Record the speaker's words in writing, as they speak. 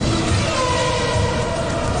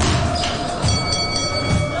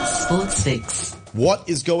Sports Fix. What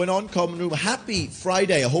is going on, Common Room? Happy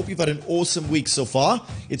Friday. I hope you've had an awesome week so far.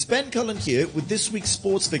 It's Ben Cullen here with this week's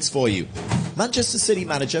Sports Fix for you. Manchester City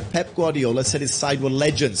manager Pep Guardiola said his side were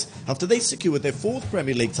legends after they secured their fourth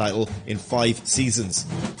Premier League title in 5 seasons.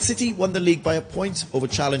 City won the league by a point over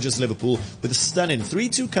challengers Liverpool with a stunning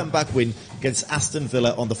 3-2 comeback win against Aston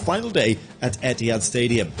Villa on the final day at Etihad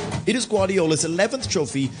Stadium. It is Guardiola's 11th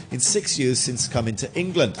trophy in 6 years since coming to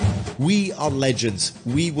England. We are legends.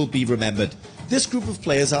 We will be remembered. This group of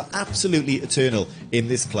players are absolutely eternal in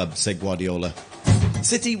this club, said Guardiola.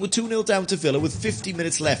 City were 2-0 down to Villa with 50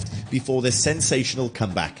 minutes left before their sensational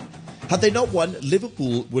comeback. Had they not won,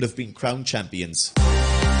 Liverpool would have been crowned champions.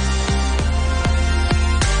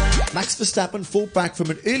 Max Verstappen fought back from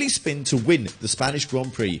an early spin to win the Spanish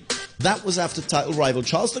Grand Prix. That was after title rival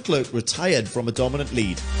Charles Leclerc retired from a dominant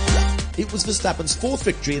lead. It was Verstappen's 4th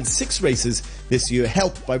victory in 6 races this year,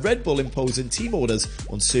 helped by Red Bull imposing team orders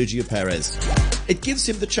on Sergio Perez. It gives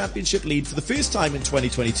him the championship lead for the first time in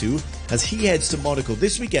 2022 as he heads to Monaco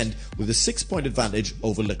this weekend with a 6-point advantage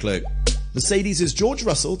over Leclerc. Mercedes' George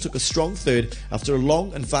Russell took a strong third after a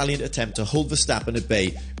long and valiant attempt to hold Verstappen at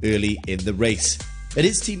bay early in the race. And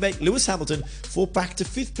his teammate Lewis Hamilton fought back to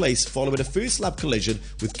 5th place following a first-lap collision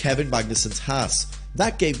with Kevin Magnussen's Haas.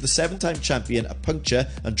 That gave the 7-time champion a puncture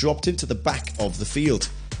and dropped him to the back of the field.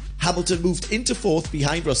 Hamilton moved into 4th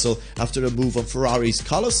behind Russell after a move on Ferrari's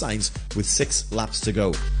Carlos Sainz with 6 laps to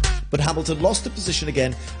go. But Hamilton lost the position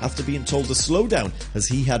again after being told to slow down as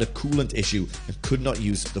he had a coolant issue and could not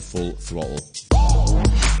use the full throttle.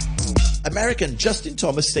 American Justin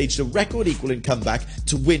Thomas staged a record-equaling comeback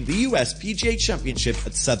to win the US PGA Championship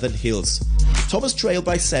at Southern Hills. Thomas trailed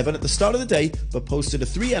by 7 at the start of the day, but posted a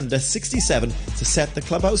 3-under 67 to set the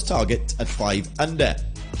clubhouse target at 5-under.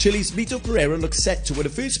 Chile's Mito Pereira looked set to win a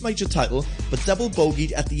first major title, but double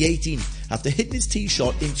bogeyed at the 18th after hitting his tee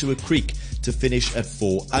shot into a creek to finish at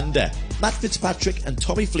 4-under. Matt Fitzpatrick and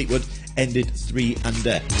Tommy Fleetwood ended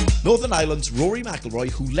 3-under. Northern Ireland's Rory McIlroy,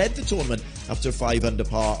 who led the tournament after a 5-under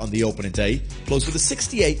par on the opening day, closed with a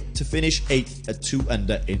 68 to finish 8th at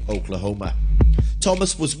 2-under in Oklahoma.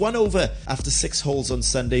 Thomas was 1 over after 6 holes on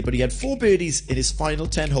Sunday, but he had 4 birdies in his final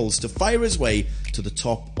 10 holes to fire his way to the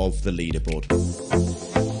top of the leaderboard.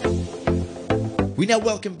 We now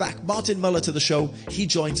welcome back Martin Muller to the show. He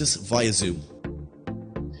joins us via Zoom.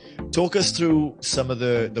 Talk us through some of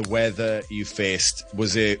the weather you faced.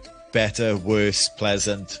 Was it better, worse,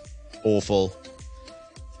 pleasant, awful?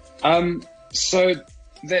 So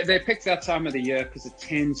they picked that time of the year because it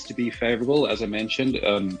tends to be favourable, as I mentioned,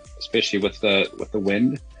 especially with the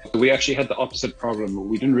wind. We actually had the opposite problem.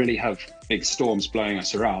 We didn't really have big storms blowing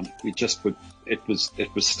us around. We just would. It was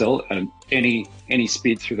still, and any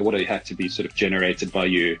speed through the water had to be sort of generated by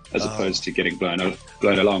you, as opposed to getting blown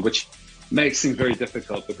along, which makes things very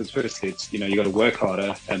difficult because firstly, it's you got to work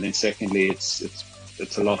harder, and then secondly,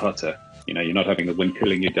 it's a lot hotter. You're not having the wind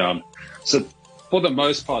cooling you down. So for the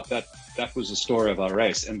most part, that was the story of our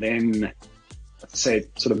race. And then, I'd say,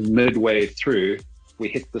 sort of midway through, we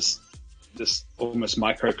hit this almost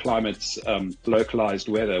microclimate, localized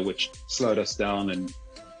weather, which slowed us down and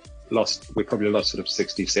we probably lost sort of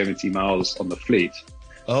 60, 70 miles on the fleet.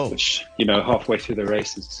 Oh, which, halfway through the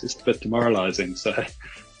race is a bit demoralizing. So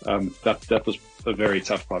that was a very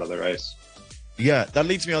tough part of the race. Yeah, that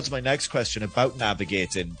leads me on to my next question about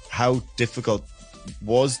navigating. How difficult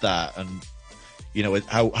was that? And,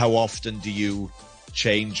 how often do you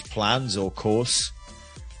change plans or course?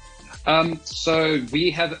 So we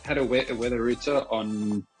had a weather router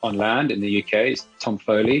on land in the UK, Tom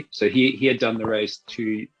Foley. So he had done the race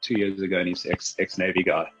two years ago, and he's ex-Navy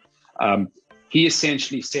guy. He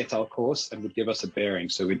essentially set our course and would give us a bearing.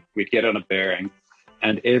 So we'd get on a bearing,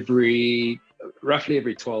 and roughly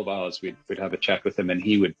every 12 hours we'd have a chat with him, and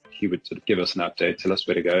he would sort of give us an update, tell us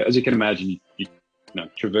where to go. As you can imagine, you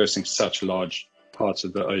traversing such large parts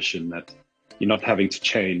of the ocean that you're not having to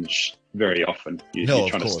change very often. You're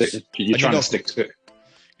trying to stick. You're trying to stick to.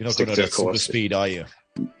 You're not going at super speed, are you?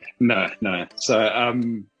 No. So,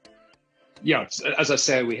 as I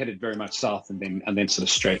say, we headed very much south, and then sort of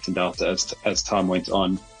straightened out as time went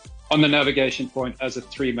on. On the navigation point, as a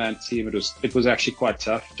 3-man team, it was actually quite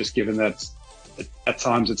tough, just given that at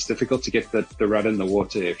times it's difficult to get the rudder in the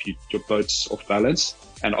water if your boat's off balance,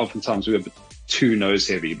 and oftentimes we were too nose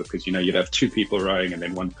heavy because you'd have 2 people rowing and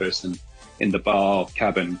then 1 person in the bow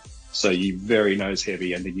cabin, so you're very nose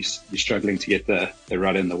heavy, and then you're struggling to get the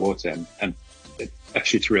rudder in the water, and it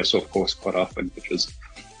actually threw us off course quite often, which was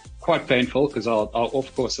quite painful because our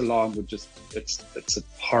off course alarm would it's a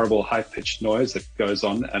horrible high pitched noise that goes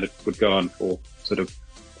on, and it would go on for sort of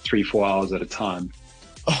 3-4 hours at a time.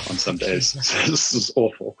 on some days. So this is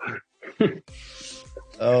awful.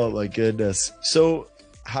 Oh my goodness. So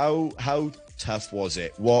how tough was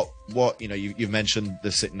it? What you've mentioned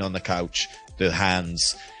the sitting on the couch, the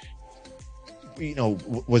hands.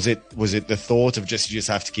 Was it the thought of you just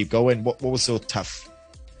have to keep going? What was so tough?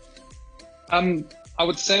 I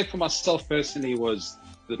would say for myself personally was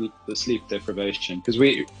the sleep deprivation, because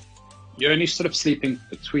you're only sort of sleeping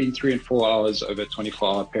between 3 and 4 hours over a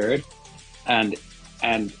 24-hour period, and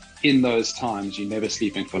in those times you're never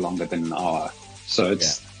sleeping for longer than an hour. So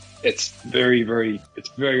it's very, very,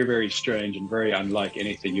 very, very strange and very unlike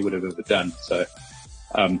anything you would have ever done. So,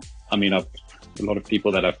 I mean, a lot of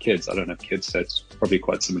people that have kids, I don't have kids, so it's probably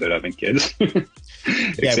quite similar to having kids,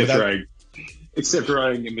 except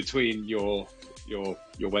rowing in between your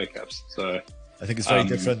wake ups. So I think it's very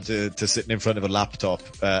different to sitting in front of a laptop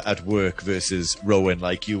at work versus rowing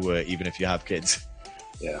like you were, even if you have kids.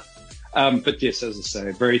 Yeah. But yes, as I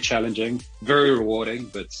say, very challenging, very rewarding,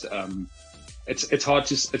 but it's hard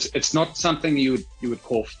to, it's not something you would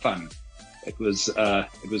call fun. It was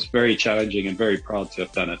very challenging and very proud to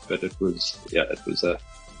have done it, but it was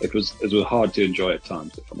hard to enjoy at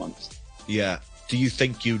times, if I'm honest. Yeah. Do you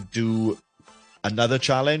think you'd do another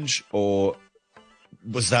challenge, or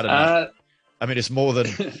was that enough? I mean, it's more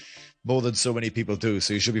than so many people do,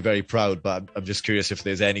 so you should be very proud, but I'm just curious if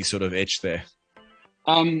there's any sort of itch there.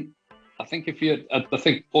 I think I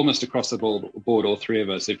think almost across the board, all three of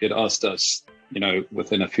us, if you'd asked us,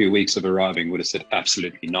 within a few weeks of arriving, would have said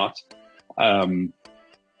absolutely not.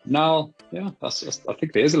 Now, I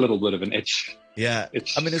think there's a little bit of an itch. Yeah,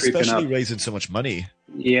 I mean, especially raising so much money.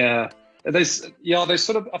 Yeah, there's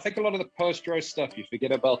sort of, I think a lot of the post-race stuff, you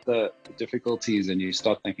forget about the difficulties and you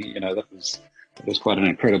start thinking, that was quite an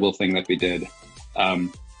incredible thing that we did.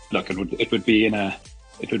 Look, it would be in a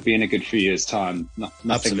good few years' time.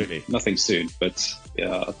 Nothing soon, but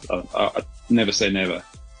yeah, I never say never.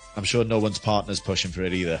 I'm sure no one's partner's pushing for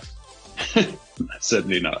it either.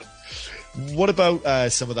 Certainly not. What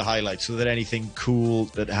about some of the highlights? Was there anything cool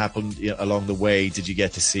that happened along the way? Did you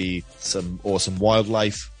get to see some awesome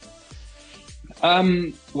wildlife?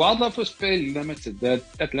 Wildlife was fairly limited. The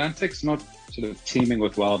Atlantic's not sort of teeming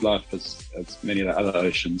with wildlife as many of the other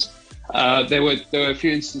oceans. There were a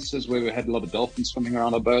few instances where we had a lot of dolphins swimming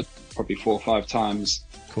around our boat, probably 4 or 5 times.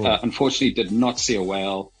 Cool. Unfortunately, did not see a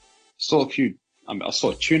whale. Saw a few. I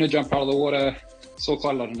saw a tuna jump out of the water. Saw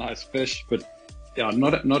quite a lot of nice fish, but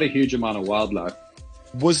not a huge amount of wildlife.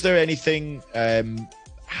 Was there anything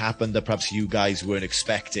happened that perhaps you guys weren't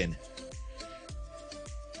expecting,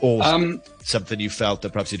 or something you felt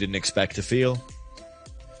that perhaps you didn't expect to feel?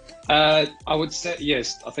 I would say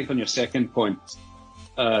yes. I think on your second point,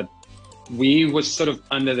 we were sort of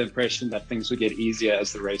under the impression that things would get easier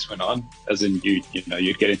as the race went on. As in, you'd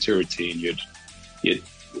get into a routine,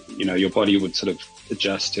 your body would sort of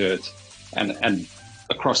adjust to it, and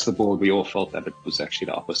across the board, we all felt that it was actually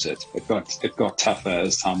the opposite. It got tougher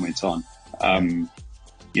as time went on.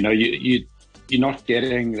 You're not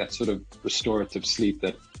getting that sort of restorative sleep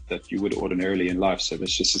that you would ordinarily in life. So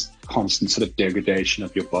there's just this constant sort of degradation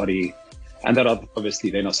of your body, and that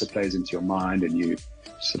obviously then also plays into your mind, and you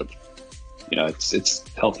sort of, it's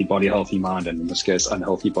healthy body, healthy mind, and in this case,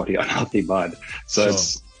 unhealthy body, unhealthy mind. So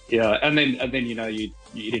sure. And then you're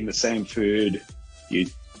eating the same food, you're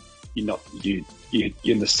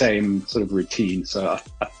in the same sort of routine. So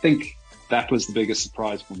I think that was the biggest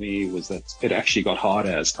surprise for me, was that it actually got harder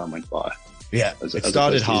as time went by. Yeah, it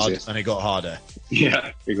started hard and it got harder.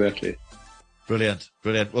 Yeah, exactly. Brilliant.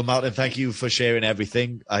 Well, Martin, thank you for sharing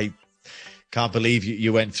everything. I can't believe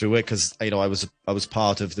you went through it, because I was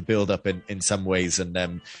part of the build up in some ways, and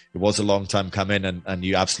it was a long time coming, and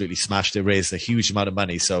you absolutely smashed it, raised a huge amount of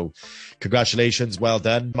money. So congratulations, well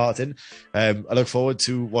done, Martin. I look forward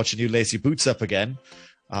to watching you lace your boots up again,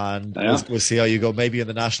 and we'll see how you go, maybe in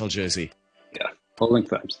the national jersey. Yeah, holding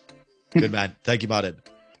times. Good man. Thank you, Martin.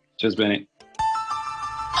 Cheers, Benny.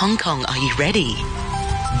 Hong Kong, are you ready?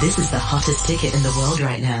 This is the hottest ticket in the world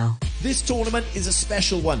right now. This tournament is a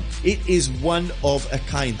special one. It is one of a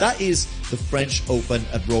kind. That is the French Open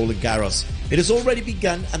at Roland Garros. It has already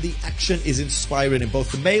begun, and the action is inspiring in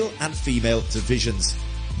both the male and female divisions.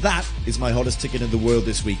 That is my hottest ticket in the world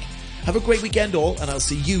this week. Have a great weekend all, and I'll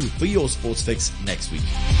see you for your sports fix next week.